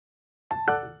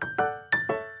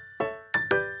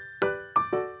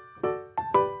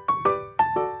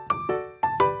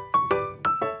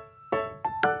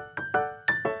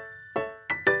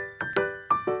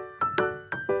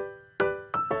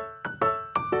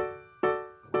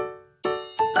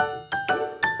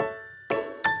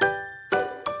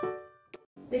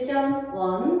세션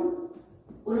 1.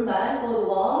 오른발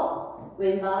forward walk,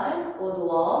 왼발 forward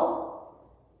walk.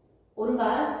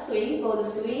 오른발 swing, forward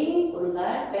swing,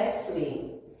 오른발 back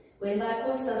swing. 왼발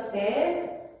coaster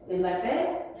step, 왼발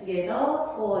back,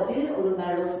 together, forward,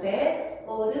 오른발 low step,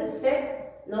 forward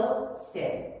step, low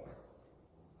step.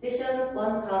 세션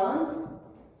 1 count.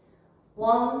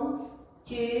 1,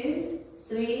 2,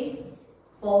 3,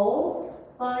 4,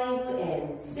 5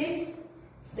 and 6,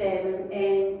 7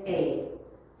 and 8.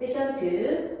 세션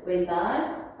 2,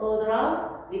 왼발, forward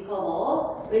up,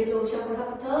 recover, 왼쪽 셔플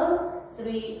하프 턴,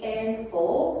 3 and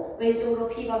 4, 왼쪽으로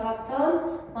피벗 하프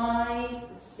턴, 5,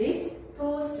 6,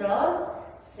 toe strut,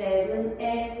 7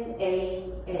 and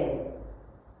 8 and.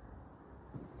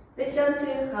 세션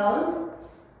 2 count.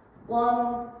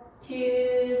 1,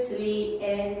 2, 3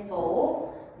 and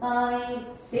 4, 5,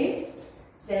 6,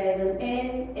 7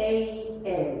 and 8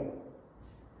 and.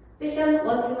 세션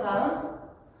 1 to count.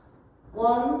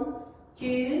 1,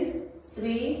 2,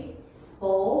 3,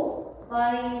 4,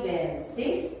 5 and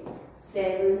 6,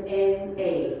 7 and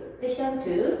 8. 세션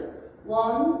 2.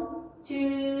 1,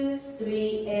 2,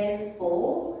 3 and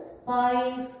 4,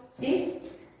 5, 6,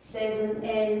 7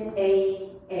 and 8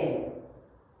 and.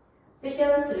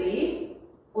 세션 3.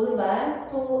 오른발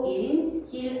toe in,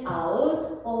 heel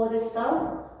out, forward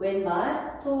stomp.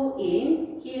 왼발 toe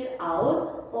in, heel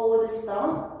out, forward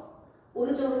stomp.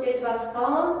 오른쪽으로 재즈박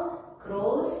stomp.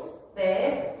 크로스,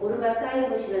 백, 오른발 사이드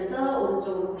보시면서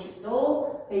오른쪽으로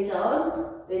 90도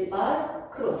회전, 왼발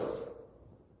크로스.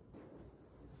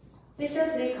 세션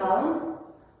 3 count.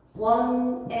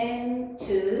 1 and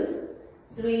 2,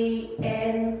 3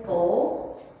 and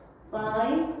 4,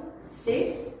 5,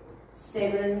 6,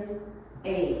 7,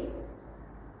 8.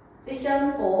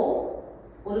 세션 4.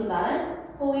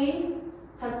 오른발 포인,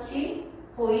 터치,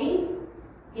 포인,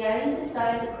 비하인드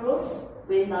사이드 크로스,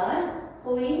 왼발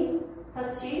포인,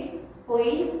 터치,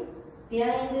 포인,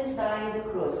 비하인드 사이드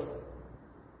크로스.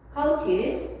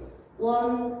 Counted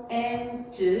 1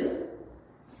 and 2,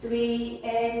 3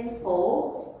 and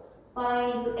 4,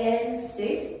 5 and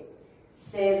 6,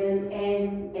 7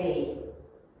 and 8.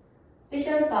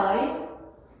 세션 5.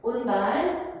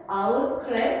 오른발 아웃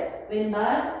클랩,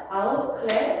 왼발 아웃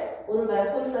클랩,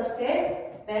 오른발 포스터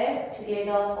스텝, back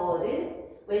together forward,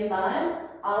 왼발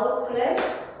아웃 클랩,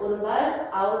 오른발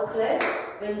아웃 클랩,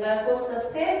 왼발 포스터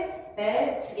스텝,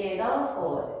 back together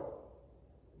forward.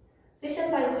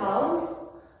 세션 5 count.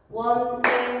 1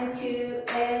 and 2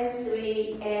 and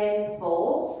 3 and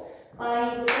 4,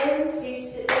 5 and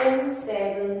 6 and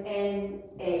 7 and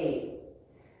 8.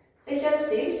 세션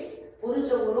 6.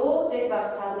 오른쪽으로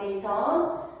재즈박스 다운인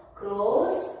턴,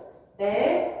 크로스,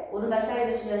 백, 오른발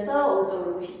사이드 주면서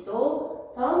오른쪽으로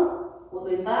 90도 턴,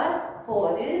 왼발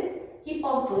포워드, 힙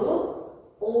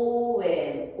범프, 오,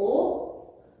 왼,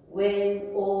 오,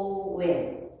 왼, 오,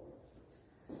 왼.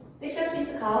 세션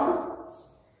 6 카운트.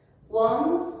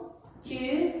 1,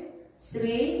 2,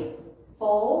 3,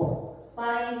 4,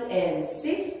 5 and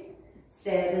 6,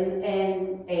 7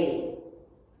 and 8.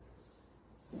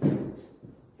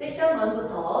 세션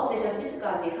 1부터 세션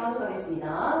 6까지 카운트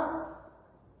하겠습니다.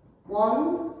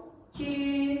 1,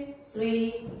 2,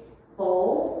 3,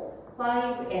 4,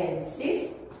 5 and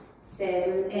 6,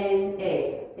 7 and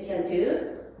 8. 세션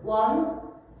 2. 1,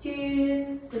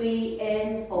 2, 3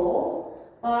 and 4,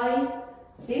 5,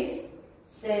 6,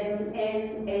 7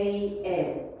 and 8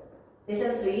 and.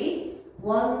 세션 3.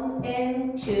 1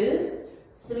 and 2,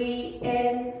 3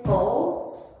 and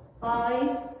 4,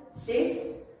 5,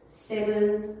 6,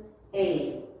 7,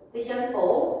 8. 세션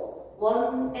 4.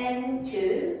 1 and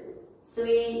 2,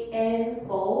 3 and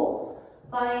 4,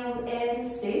 5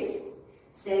 and 6,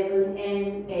 7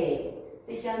 and 8.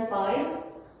 세션 5.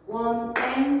 1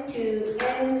 and 2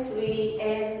 and 3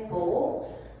 and 4,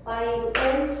 5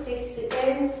 and 6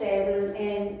 and 7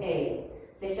 and 8.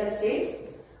 세션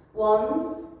 6.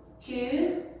 1,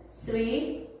 2,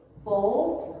 3,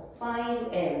 4,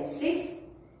 5 and 6,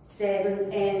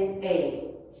 7 and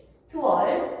 8.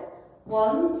 12.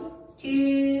 1,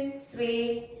 2,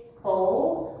 3,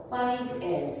 4, 5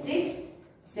 and 6,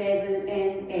 7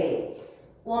 and 8.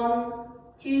 1,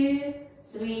 2,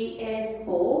 3 and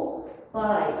 4,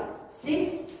 5,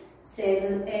 6,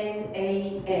 7 and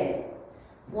 8 and.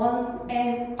 1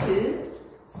 and 2,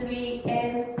 3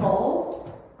 and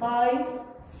 4, 5,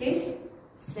 6,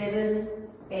 7,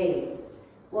 8.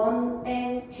 1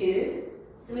 and 2,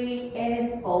 3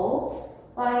 and 4,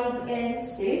 5 and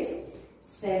 6,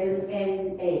 7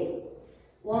 and 8.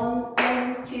 1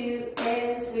 and 2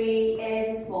 and 3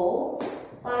 and 4,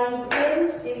 5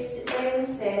 and 6 and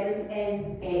 7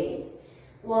 and 8.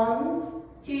 1,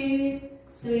 2,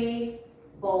 3,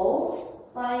 4,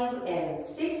 5 and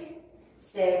 6,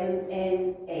 7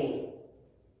 and 8.